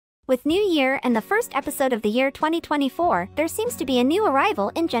With New Year and the first episode of the year 2024, there seems to be a new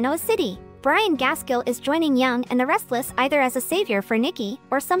arrival in Genoa City. Brian Gaskill is joining Young and the Restless either as a savior for Nikki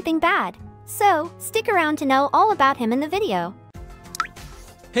or something bad. So, stick around to know all about him in the video.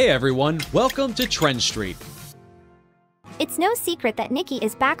 Hey everyone, welcome to TrendStreet. It's no secret that Nikki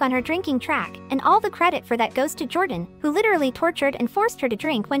is back on her drinking track, and all the credit for that goes to Jordan, who literally tortured and forced her to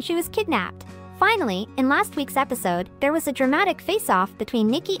drink when she was kidnapped. Finally, in last week's episode, there was a dramatic face-off between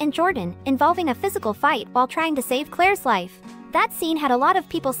Nikki and Jordan, involving a physical fight while trying to save Claire's life. That scene had a lot of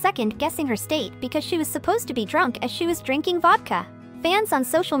people second-guessing her state because she was supposed to be drunk as she was drinking vodka. Fans on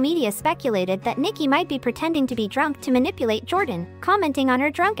social media speculated that Nikki might be pretending to be drunk to manipulate Jordan, commenting on her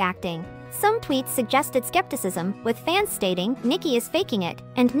drunk acting. Some tweets suggested skepticism, with fans stating Nikki is faking it,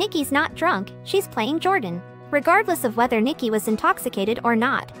 and Nikki's not drunk, she's playing Jordan. Regardless of whether Nikki was intoxicated or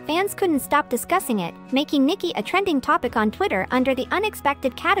not, fans couldn't stop discussing it, making Nikki a trending topic on Twitter under the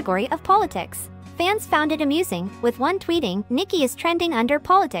unexpected category of politics. Fans found it amusing, with one tweeting, "Nikki is trending under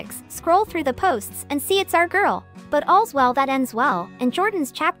politics, scroll through the posts and see it's our girl." But all's well that ends well, and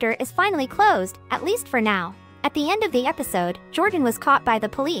Jordan's chapter is finally closed, at least for now. At the end of the episode, Jordan was caught by the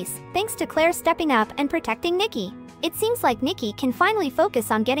police, thanks to Claire stepping up and protecting Nikki. It seems like Nikki can finally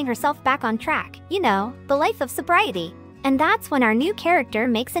focus on getting herself back on track, you know, the life of sobriety. And that's when our new character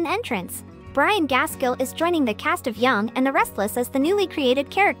makes an entrance. Brian Gaskill is joining the cast of Young and the Restless as the newly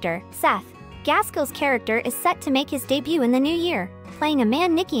created character, Seth. Gaskill's character is set to make his debut in the new year, playing a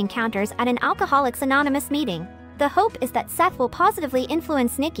man Nikki encounters at an Alcoholics Anonymous meeting. The hope is that Seth will positively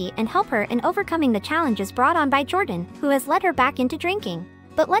influence Nikki and help her in overcoming the challenges brought on by Jordan, who has led her back into drinking.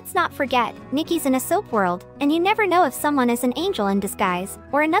 But let's not forget, Nikki's in a soap world, and you never know if someone is an angel in disguise,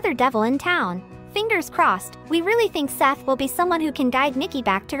 or another devil in town. Fingers crossed, we really think Seth will be someone who can guide Nikki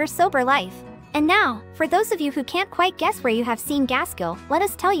back to her sober life. And now, for those of you who can't quite guess where you have seen Gaskill, let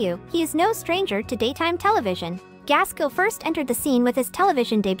us tell you, he is no stranger to daytime television. Gaskill first entered the scene with his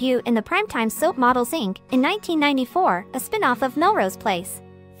television debut in the primetime soap Models Inc. in 1994, a spin-off of Melrose Place.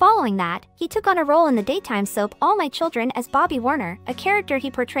 Following that, he took on a role in the daytime soap All My Children as Bobby Warner, a character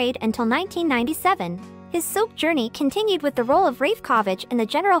he portrayed until 1997. His soap journey continued with the role of Rafe Kovich in the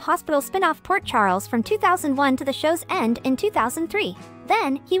General Hospital spin-off Port Charles from 2001 to the show's end in 2003.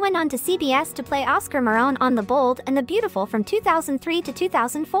 Then, he went on to CBS to play Oscar Marone on The Bold and the Beautiful from 2003 to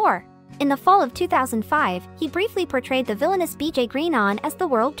 2004. In the fall of 2005, he briefly portrayed the villainous BJ Green on As the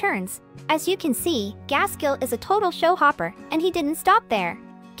World Turns. As you can see, Gaskill is a total show hopper, and he didn't stop there.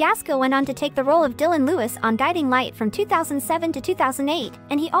 Gaskill went on to take the role of Dylan Lewis on Guiding Light from 2007 to 2008,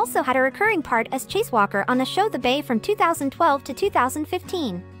 and he also had a recurring part as Chase Walker on the show The Bay from 2012 to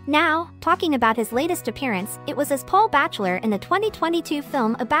 2015. Now, talking about his latest appearance, it was as Paul Batchelor in the 2022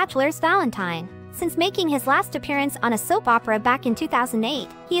 film A Bachelor's Valentine. Since making his last appearance on a soap opera back in 2008,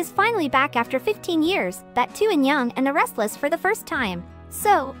 he is finally back after 15 years, that too in Young and the Restless for the first time.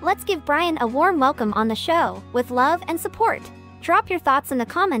 So, let's give Brian a warm welcome on the show, with love and support. Drop your thoughts in the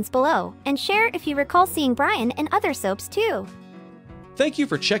comments below, and share if you recall seeing Brian in other soaps too. Thank you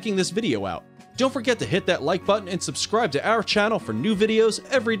for checking this video out. Don't forget to hit that like button and subscribe to our channel for new videos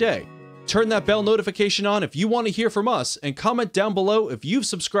every day. Turn that bell notification on if you want to hear from us, and comment down below if you've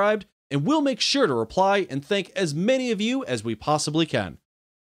subscribed, and we'll make sure to reply and thank as many of you as we possibly can.